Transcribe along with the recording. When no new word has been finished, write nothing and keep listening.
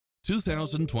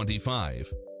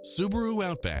2025 Subaru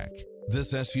Outback.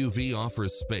 This SUV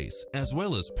offers space as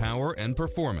well as power and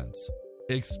performance.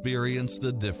 Experience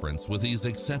the difference with these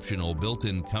exceptional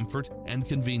built-in comfort and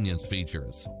convenience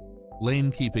features.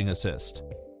 Lane keeping assist,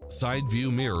 side view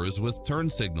mirrors with turn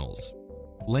signals,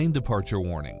 lane departure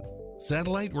warning,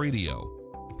 satellite radio,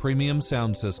 premium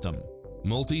sound system,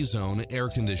 multi-zone air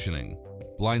conditioning,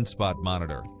 blind spot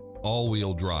monitor,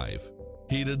 all-wheel drive,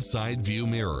 heated side view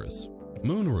mirrors,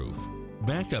 moonroof,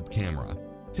 backup camera,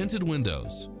 tinted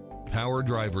windows, power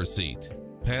driver seat,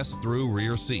 pass-through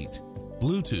rear seat,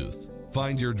 Bluetooth.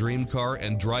 Find your dream car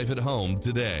and drive it home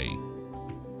today.